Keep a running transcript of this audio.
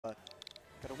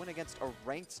against a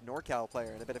ranked NorCal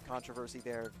player, and a bit of controversy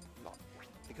there,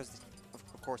 because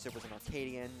of course it was an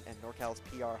Arcadian, and NorCal's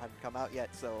PR hadn't come out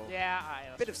yet, so yeah,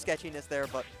 a bit of sketchiness there,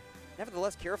 but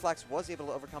nevertheless, Kiraflax was able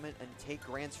to overcome it and take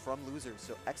grands from losers,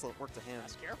 so excellent work to him.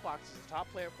 Yes, Kiraflax is a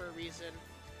top player for a reason.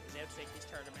 He's able to take these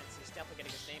tournaments. He's definitely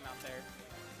getting his name out there.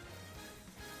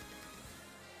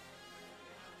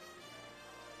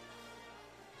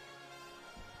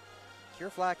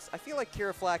 Kiraflax, I feel like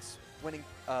Kiraflax winning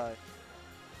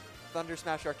Thunder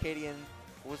Smash Arcadian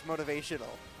was motivational.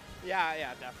 Yeah,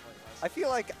 yeah, definitely was. I feel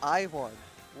like I won.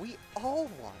 We all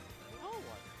won. We all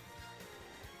won.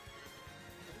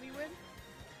 Did we win?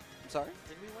 I'm sorry?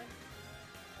 Did we win?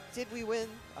 Did we win?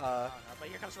 I don't know, but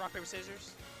here comes rock, paper,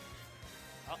 scissors.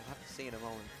 I'll have to see in a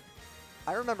moment.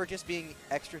 I remember just being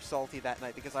extra salty that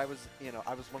night because I was,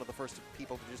 I was one of the first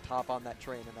people to just hop on that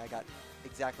train, and I got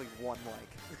exactly 1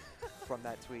 like from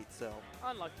that tweet, so.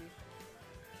 Unlucky.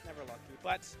 Never lucky,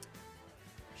 but.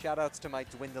 Shoutouts to my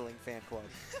dwindling fan club.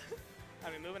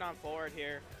 I mean, moving on forward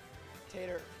here,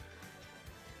 Tater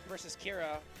versus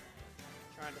Kira,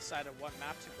 trying to decide on what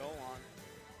map to go on.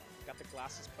 Got the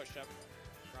glasses push-up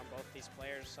from both these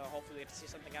players, so hopefully we get to see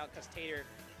something out because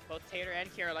both Tater and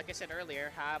Kira, like I said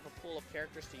earlier, have a pool of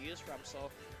characters to use from,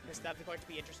 so it's definitely going to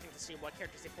be interesting to see what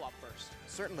characters they pull up first.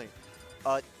 Certainly.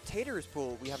 Tater's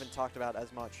pool we haven't talked about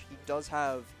as much. He does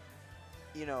have,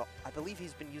 I believe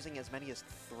he's been using as many as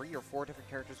 3 or 4 different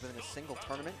characters within a single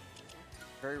tournament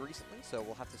very recently, so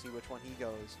we'll have to see which one he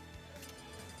goes.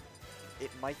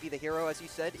 It might be the hero, as you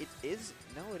said. It is.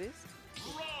 No, it is.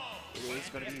 It is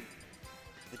going to be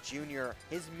the junior,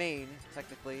 his main,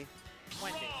 technically.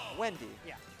 Wendy.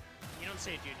 Yeah. You don't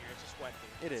say junior, it's just Wendy.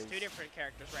 It is. It's 2 different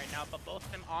characters right now, but both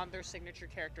of them on their signature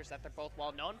characters that they're both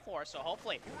well known for, so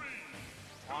hopefully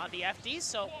on the FDs,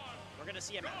 so we're going to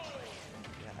see a match.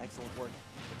 Yeah, excellent work.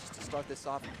 But just to start this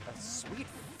off, a sweet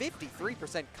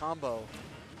 53% combo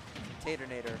from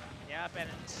Taternator. Yeah, and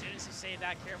as soon as you say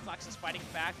that, Kiraflax is fighting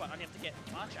back, but unable to get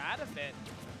much out of it.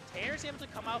 Tater's able to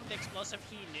come out with the explosive.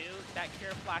 He knew that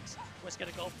Kiraflax was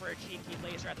going to go for a cheeky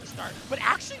laser at the start, but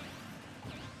actually,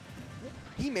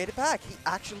 he made it back. He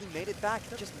actually made it back.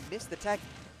 He just missed the tech,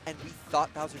 and we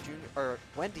thought Bowser Jr., or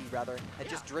Wendy rather, had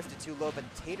just drifted too low, but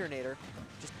Taternator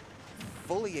just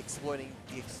fully exploiting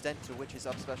the extent to which his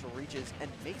up special reaches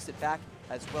and makes it back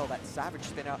as well. That savage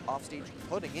spin out off stage,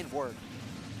 putting in work.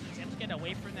 He's able to get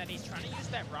away from that. He's trying to use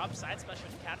that Rob side special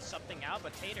to catch something out,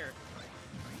 but Tater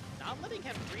not letting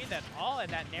him breathe at all, and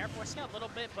that Nair forcing out a little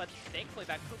bit, but thankfully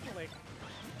that Koopa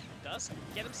does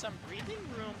get him some breathing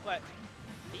room, but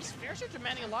these fairs are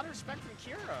demanding a lot of respect from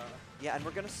Kira. Yeah, and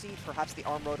we're going to see perhaps the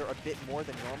arm rotor a bit more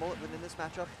than normal within this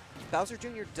matchup. Bowser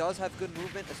Jr. does have good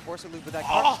movement. Esporsa Loop with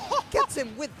that gets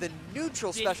him with the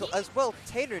neutral special as well.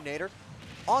 Taternator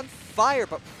on fire,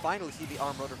 but finally see the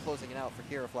arm rotor closing it out for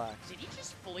Kiraflax. Did he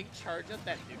just fully charge up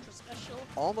that neutral special?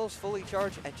 Almost fully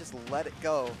charged and just let it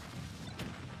go.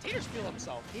 Tater's feeling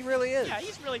himself. He really is. Yeah,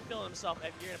 he's really feeling himself,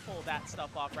 and you're going to pull that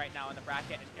stuff off right now in the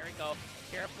bracket. And here we go.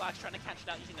 Kiraflax trying to catch it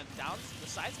out using the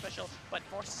side special, but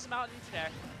forces him out into there.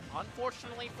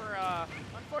 Unfortunately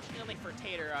for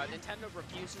Tater, Nintendo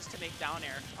refuses to make down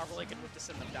air a really good move to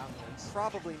send them downwards.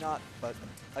 Probably not, but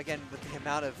again, with the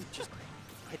amount of just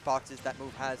hitboxes that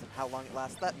move has and how long it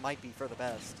lasts, that might be for the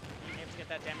best. Able to get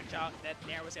that damage out. That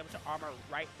Nair was able to armor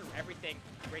right through everything.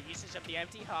 Great usage of the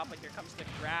empty hop, and here comes the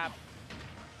grab.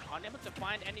 Unable to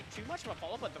find too much of a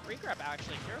follow, but the regrab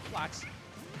actually. Kiraflax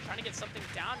trying to get something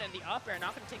down, and the up air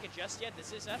not going to take it just yet.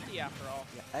 This is FD after all.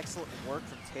 Yeah, excellent work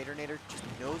from Taternator. Just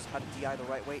knows how to DI the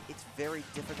right way. It's very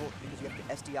difficult because you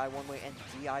have to SDI one way and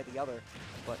DI the other.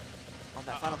 But on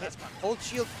that final hit, hold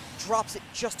shield drops it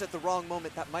just at the wrong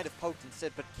moment. That might have poked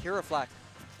instead, but Kiraflax,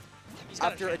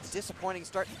 after a disappointing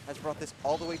start, has brought this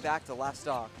all the way back to last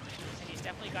stock. And he's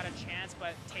definitely got a chance,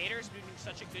 but Tater's doing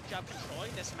such a good job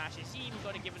controlling this match. Is he even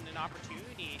going to give him an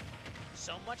opportunity?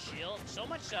 So much shield, so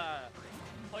much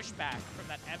pushback from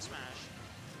that F smash.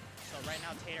 So right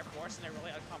now Tater forced in a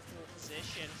really uncomfortable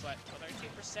position, but another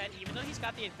 2%, even though he's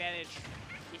got the advantage,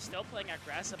 he's still playing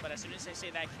aggressive, but as soon as they say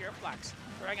that, Kiraflax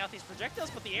throwing out these projectiles,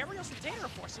 but the aerials from Tater are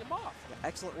forcing him off. Yeah,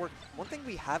 excellent work. One thing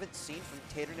we haven't seen from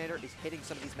Taternator is hitting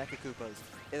some of these Mecha Koopas.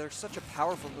 They're such a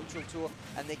powerful neutral tool,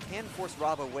 and they can force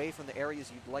Rob away from the areas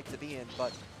you'd like to be in,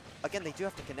 but again, they do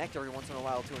have to connect every once in a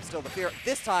while to instill the fear.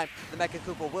 This time, the Mecha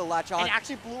Koopa will latch on. And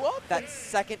actually blew up. That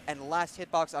second and last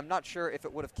hitbox, I'm not sure if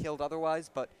it would have killed otherwise,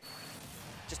 but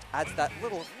just adds that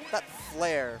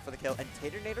flair for the kill. And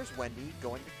Taternator's Wendy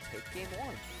going to take game 1.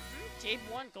 Game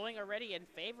 1 going already in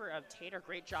favor of Tater.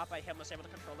 Great job by him. Was able to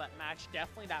control that match.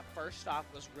 Definitely that first stock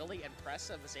was really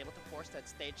impressive. Was able to force that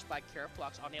stage by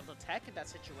Kiraflax, unable to tech in that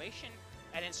situation.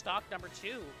 And in stock number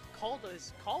 2,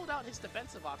 called out his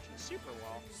defensive options super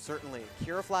well. Certainly.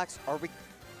 Kiraflax, are we...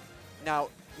 Now,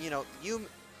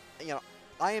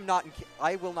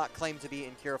 I will not claim to be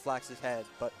in Kiraflax's head,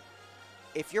 but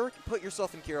if you put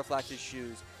yourself in Kiraflax's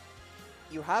shoes,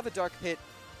 you have a Dark Pit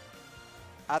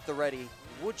at the ready,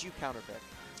 would you counterpick?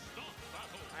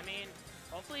 I mean,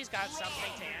 hopefully he's got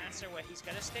something to answer with. He's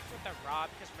going to stick with the Rob,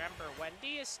 because remember,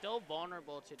 Wendy is still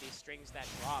vulnerable to these strings that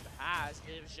Rob has.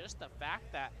 It was just the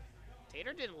fact that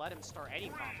Tater didn't let him start any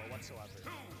combo whatsoever.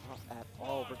 Not at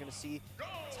all. We're going to see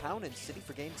Town and City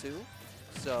for game 2,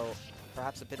 so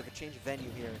perhaps a bit of a change of venue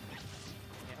here.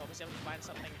 I hope he's able to find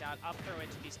something down. Up throw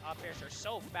into these up airs are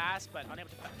so fast, but unable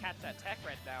to catch that tech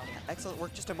right now. Excellent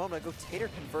work. Just a moment ago, Tater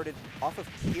converted off of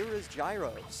Kira's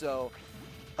gyro. So,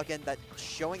 again, that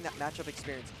showing that matchup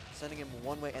experience, sending him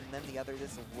one way and then the other.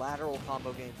 This lateral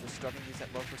combo game, just struggling these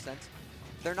at low percent.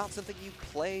 They're not something you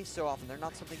play so often. They're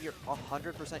not something you're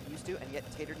 100% used to, and yet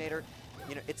Taternator,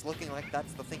 it's looking like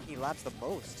that's the thing he labs the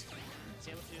most. He's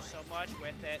able to do so much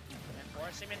with it and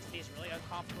forcing him into these really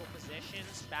uncomfortable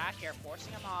positions. Back air,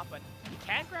 forcing him off, but he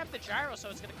can't grab the gyro, so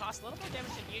it's going to cost a little more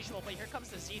damage than usual. But here comes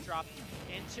the Z drop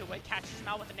into it, catches him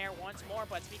out with an air once more.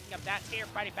 But speaking of that, Tater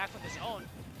fighting back with his own,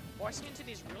 forcing into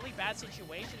these really bad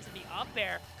situations, and the up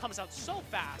air comes out so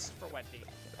fast for Wendy.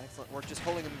 Excellent work, just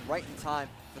holding him right in time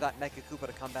for that Mecha Koopa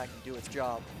to come back and do its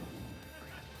job.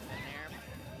 And there,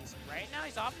 right now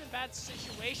he's often in a bad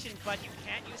situation, but you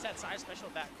can't use that side special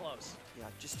that close. Yeah,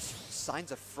 just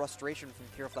signs of frustration from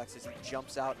Kiraflax as he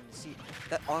jumps out, and you see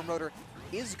that arm rotor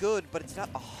is good, but it's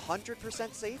not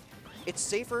 100% safe. It's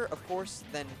safer, of course,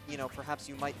 than, perhaps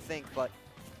you might think,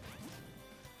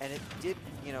 and it did,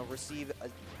 receive a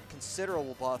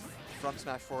considerable buff from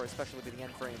Smash 4, especially with the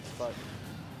end frames, but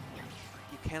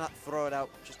you cannot throw it out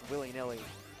just willy-nilly.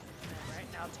 Right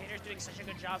now, Tater's doing such a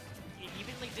good job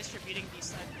evenly distributing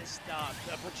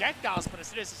the projectiles, but as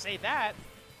soon as you say that,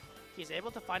 he's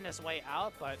able to find his way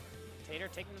out, but Tater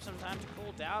taking some time to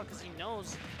cool down because he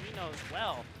knows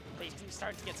well that he's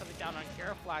starting to get something down on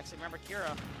Kiraflax. And remember,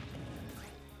 Kira,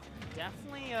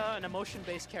 definitely an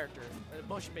emotion-based character, an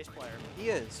emotion-based player. He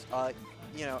is.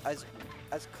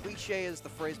 As cliche as the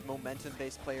phrase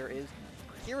momentum-based player is,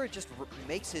 Kira just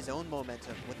makes his own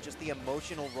momentum with just the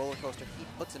emotional roller coaster he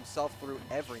puts himself through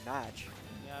every match.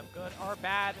 Yeah, good or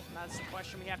bad, that's the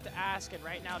question we have to ask. And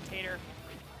right now, Tater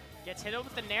gets hit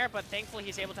with the nair, but thankfully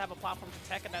he's able to have a platform to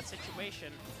tech in that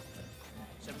situation.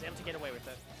 So he's able to get away with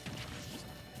it.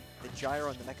 The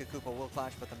gyro and the Mecha Koopa will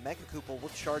clash, but the Mecha Koopa will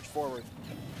charge forward.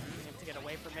 Able to get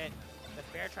away from it. The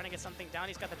bear trying to get something down.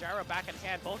 He's got the gyro back in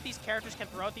hand. Both these characters can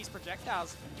throw out these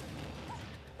projectiles.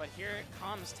 But here it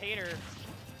comes, Tater.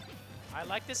 I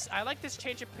like this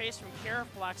change of pace from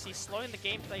Kiraflax. He's slowing the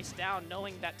gameplay down,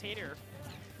 knowing that Tater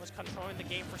was controlling the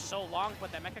game for so long,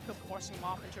 but that Mecha Koopa forcing him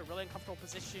off into a really uncomfortable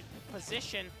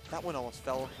position. That one almost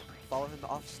followed him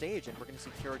off stage, and we're going to see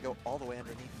Kira go all the way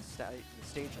underneath the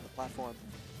stage on the platform.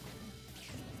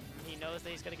 He knows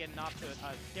that he's going to get knocked to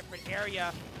a different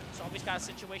area, so he's got a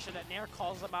situation that Nair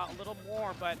calls him out a little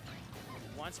more, but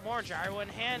once more, gyro in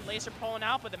hand, laser pulling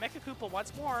out, but the Mecha Koopa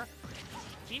once more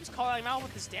keeps calling him out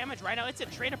with his damage. Right now, it's a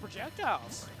trade of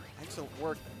projectiles. Excellent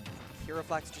work.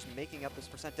 Kiraflax just making up this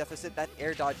percent deficit. That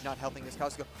air dodge not helping this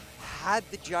Cosco. Had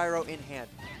the gyro in hand.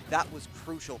 That was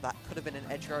crucial. That could have been an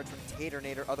edge charge from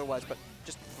Taternator otherwise, but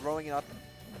just throwing it up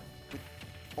with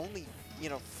only,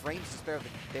 frames to spare,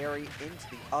 the berry into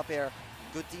the up air.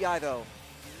 Good DI, though.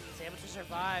 He's able to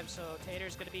survive, so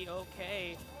Tater's going to be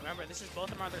okay. Remember, this is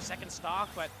both of them on their second stock,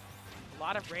 but a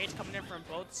lot of rage coming in from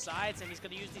both sides, and he's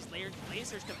going to use these layered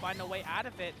lasers to find a way out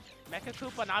of it. Mecha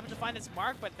Koopa not able to find its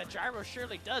mark, but the gyro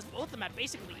surely does. Both of them at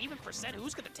basically even percent.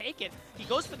 Who's going to take it? He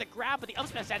goes for the grab, but the up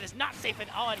smash that is not safe at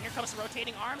all, and here comes the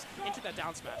rotating arms into the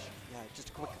down smash. Yeah, just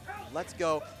a quick let's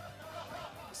go.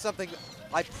 Something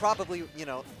I probably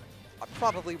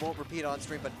won't repeat on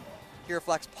stream, but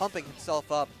Kiraflax pumping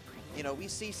himself up. We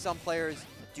see some players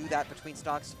do that between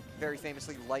stocks very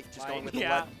famously, Light just going with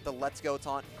the let's go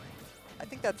taunt. I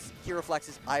think that's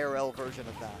Kiraflax's IRL version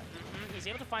of that. He's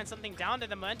able to find something down,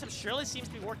 and the momentum surely seems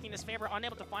to be working in his favor.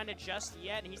 Unable to find it just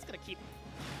yet, and he's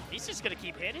just gonna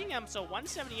keep hitting him. So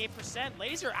 178%.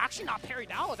 Laser actually not parried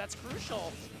out. That's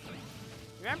crucial.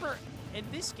 Remember, in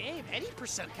this game, any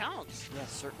percent counts. Yeah,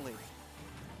 certainly.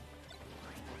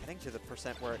 Getting to the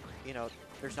percent where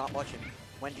there's not much in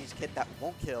Wendy's kit that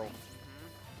won't kill.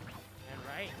 And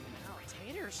right now,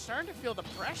 Tater's starting to feel the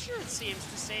pressure, it seems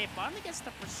to say. Finally gets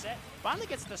the percent, finally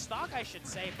gets the stock, I should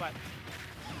say, but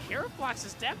Kiraflax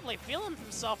is definitely feeling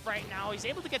himself right now. He's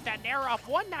able to get that nair off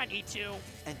 192.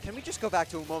 And can we just go back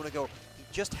to a moment ago? He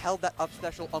just held that up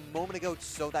special a moment ago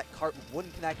so that cart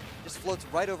wouldn't connect, just floats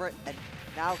right over it, and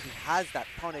now he has that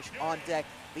punish on deck.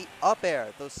 The up air,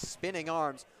 those spinning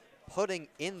arms, putting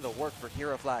in the work for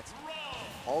Kiraflax.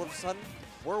 All of a sudden,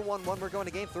 we're 1-1, we're going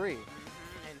to game 3.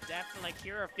 And definitely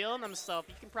Kira feeling himself.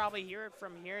 You can probably hear it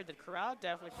from here. The crowd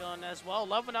definitely feeling it as well.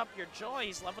 Loving up your joy.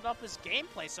 He's leveled up his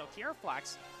gameplay. So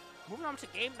Kiraflax moving on to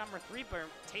game number 3, but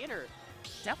Tater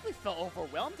definitely felt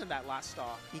overwhelmed in that last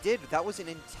stock. He did. That was an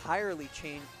entirely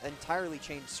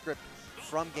changed script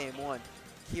from game 1.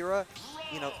 Kira,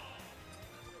 you know,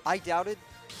 I doubted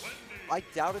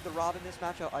the rod in this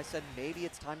matchup. I said maybe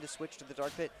it's time to switch to the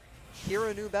Dark Pit.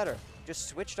 Kira knew better. Just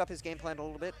switched up his game plan a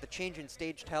little bit. The change in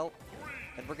stage helped.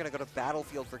 And we're going to go to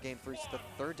Battlefield for game 3. It's the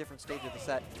third different stage of the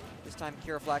set. This time,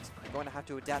 Kiraflax going to have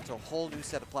to adapt to a whole new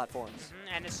set of platforms.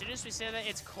 And as soon as we say that,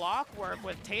 it's clockwork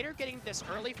with Tater getting this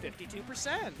early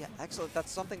 52%. Yeah, excellent.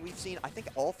 That's something we've seen, I think,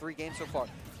 all 3 games so far.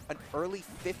 An early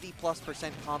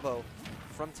 50+% combo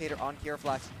from Tater on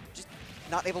Kiraflax. Just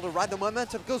not able to ride the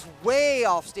momentum. Goes way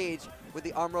off stage with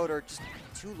the arm rotor. Just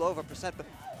too low of a percent, but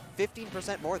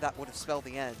 15% more, that would have spelled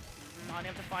the end. Not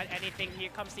able to find anything. Here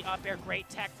comes the up air. Great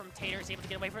tech from Tater. He's able to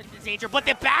get away from the danger, but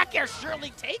the back air surely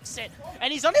takes it,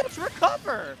 and he's unable to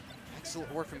recover.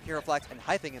 Excellent work from Kiraflax and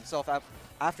hyping himself up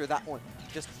after that one.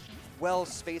 Just well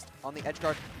spaced on the edge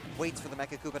guard. Waits for the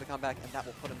Mecha Koopa to come back, and that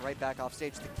will put him right back off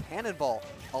stage. The cannonball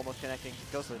almost connecting.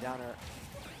 Goes to the down air.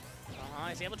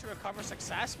 He's able to recover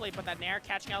successfully, but that Nair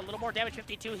catching out a little more damage.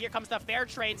 52. Here comes the fair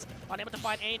trades. Unable to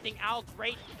find anything out.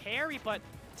 Great parry, but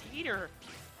Tater,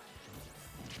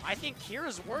 I think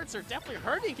Kira's words are definitely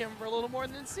hurting him for a little more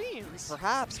than it seems.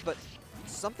 Perhaps, but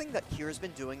something that Kira's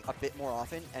been doing a bit more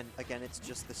often, and again, it's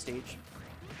just the stage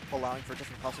allowing for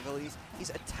different possibilities. He's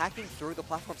attacking through the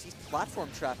platforms. He's platform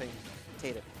trapping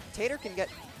Tater. Tater can get,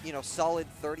 you know, solid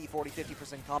 30, 40,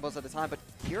 50% combos at a time, but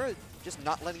Kira just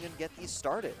not letting him get these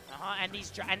started. And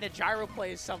the gyro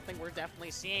play is something we're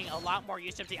definitely seeing. A lot more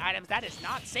use of the items. That is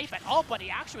not safe at all, but he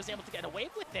actually was able to get away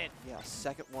with it. Yeah,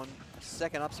 second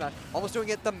up smash. Almost doing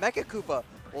it. The Mecha Koopa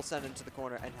will send him to the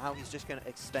corner, and now he's just going to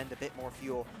expend a bit more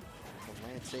fuel to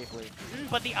land safely.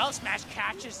 But the out smash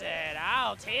catches it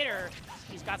out. Tater,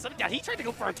 he's got something down. He tried to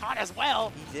go for a taunt as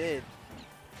well. He did.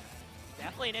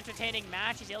 Definitely an entertaining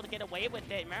match. He's able to get away with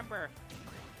it. Remember,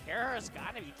 Kira's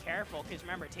got to be careful because,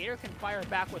 remember, Tater can fire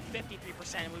back with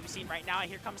 53%, and we've seen right now.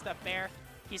 Here comes the fair.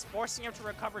 He's forcing him to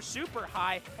recover super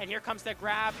high, and here comes the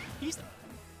grab. He's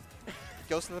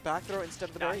goes to the back throw instead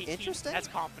of the berry. Interesting. That's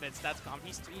confidence. That's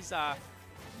confidence.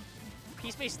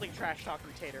 He's basically trash talking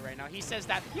Tater right now. He says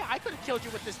that, yeah, I could have killed you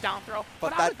with this down throw,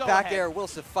 but that back air will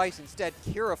suffice instead.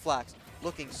 Kiraflax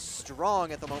looking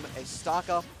strong at the moment. A stock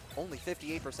up. Only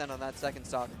 58% on that second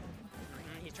stock.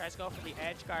 He tries to go for the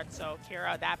edge guard, so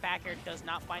Kira, that back air does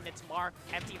not find its mark.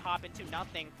 Empty hop into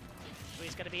nothing. So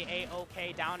he's going to be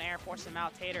A-OK. Down air, force him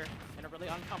out. Tater in a really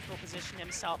uncomfortable position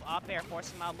himself. Up air,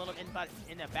 force him out a little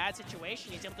in a bad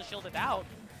situation. He's able to shield it out.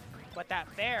 But that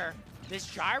fair, this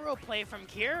gyro play from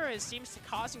Kira seems to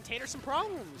causing Tater some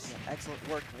problems. Yeah, excellent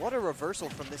work. What a reversal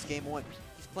from this game 1.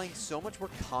 He's playing so much more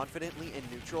confidently in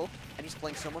neutral, and he's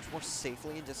playing so much more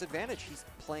safely in disadvantage. He's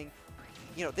playing,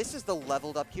 you know, this is the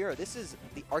leveled up Kira. This is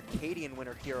the Arcadian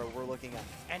winner Kira we're looking at.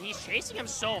 And he's chasing him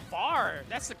so far.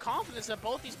 That's the confidence that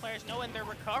both these players know in their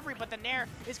recovery, but the Nair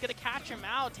is going to catch him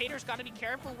out. Tater's got to be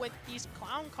careful with these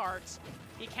clown carts.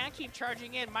 He can't keep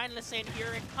charging in. Mindless, and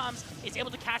here it comes. He's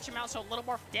able to catch him out, so a little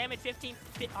more damage,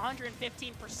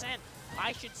 115%.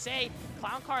 I should say.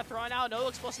 Clown car throwing out, no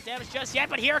explosive damage just yet,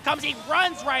 but here it comes. He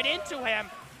runs right into him.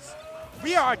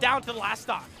 We are down to the last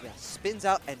stock. Yeah, spins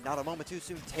out, and not a moment too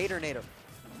soon. Taternator,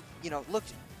 you know,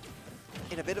 looked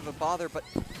in a bit of a bother, but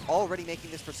already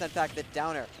making this percent back. That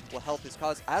down air will help his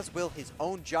cause, as will his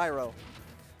own gyro.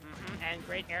 And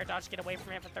great air dodge to get away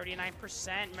from him for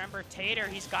 39%. Remember, Tater,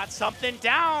 he's got something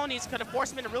down. He's going to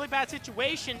force him in a really bad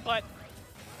situation, but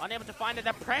unable to find it.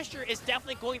 That pressure is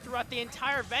definitely going throughout the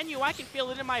entire venue. I can feel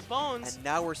it in my bones. And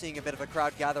now we're seeing a bit of a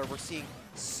crowd gather. We're seeing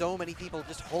so many people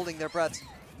just holding their breaths.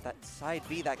 That side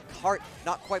B, that cart,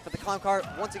 not quite, but the clown cart,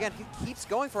 once again, he keeps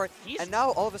going for it. And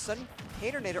now, all of a sudden,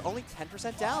 Taternator only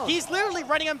 10% down. He's literally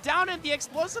running him down, and the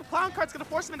explosive clown cart's going to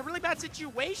force him in a really bad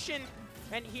situation.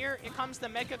 And here it comes the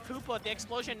Mecha Koopa. The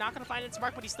explosion not going to find its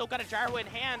mark, but he's still got a gyro in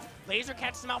hand. Laser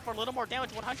catches him out for a little more damage,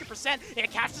 100%.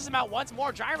 It catches him out once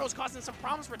more. Gyro's causing some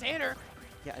problems for Tater.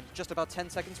 Yeah, in just about 10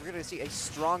 seconds, we're going to see a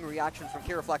strong reaction from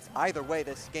Kiraflax. Either way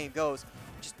this game goes,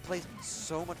 just plays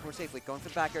so much more safely. Going for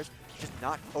the back airs, just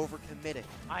not overcommitting.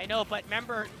 I know, but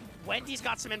remember, Wendy's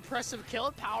got some impressive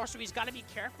kill power, so he's got to be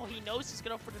careful. He knows he's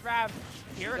going to go for the grab.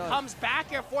 Here it comes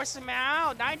back air, forcing him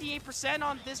out. 98%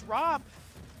 on this Rob.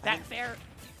 That fair.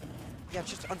 Yeah,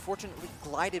 just unfortunately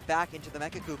glided back into the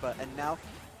Mecha Koopa, and now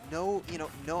no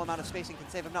amount of spacing can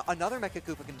save him. Now another Mecha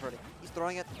Koopa converting. He's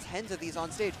throwing at tens of these on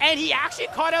stage. And he actually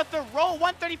caught out the roll,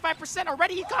 135%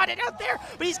 already. He caught it out there,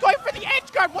 but he's going for the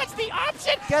edge guard. What's the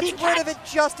option? Gets rid of it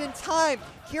just in time.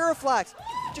 Kiraflax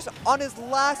just on his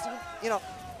last,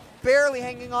 barely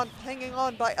hanging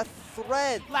on by a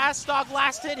thread. Last stock,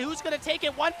 last hit. Who's going to take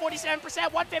it?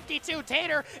 147%, 152.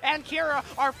 Tater and Kira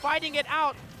are fighting it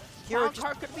out. Ground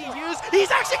card could be used. He's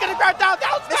actually going to grab down.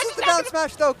 This is the down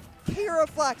smash, though.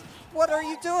 Kiraflax, what are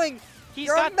you doing?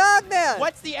 You're got a madman.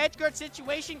 What's the edge guard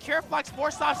situation? Kiraflax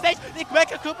forced off stage. The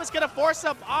Mecha Koopa's going to force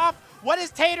him off. What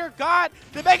has Tater got?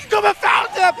 The Mecha Koopa found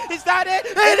him. Is that it?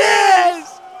 It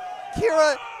is!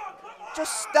 Kira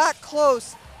just that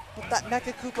close, but that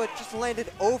Mecha Koopa just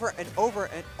landed over and over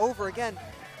and over again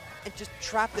and just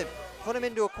trapped him. Put him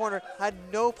into a corner, had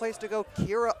no place to go.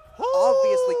 Kira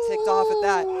obviously ticked off at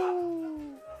that.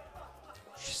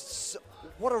 Just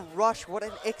what a rush, what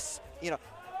an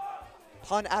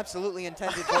pun absolutely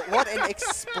intended, but what an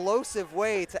explosive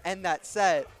way to end that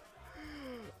set.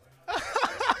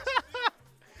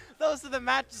 Those are the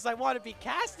matches I want to be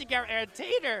casting out, Aaron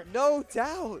Tater. No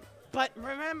doubt. But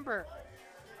remember,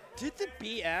 did the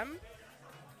BM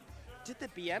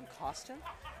cost him?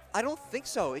 I don't think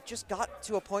so. It just got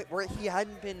to a point where he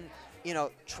hadn't been,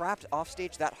 trapped off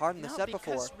stage that hard in the set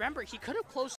before. Remember, he could have closed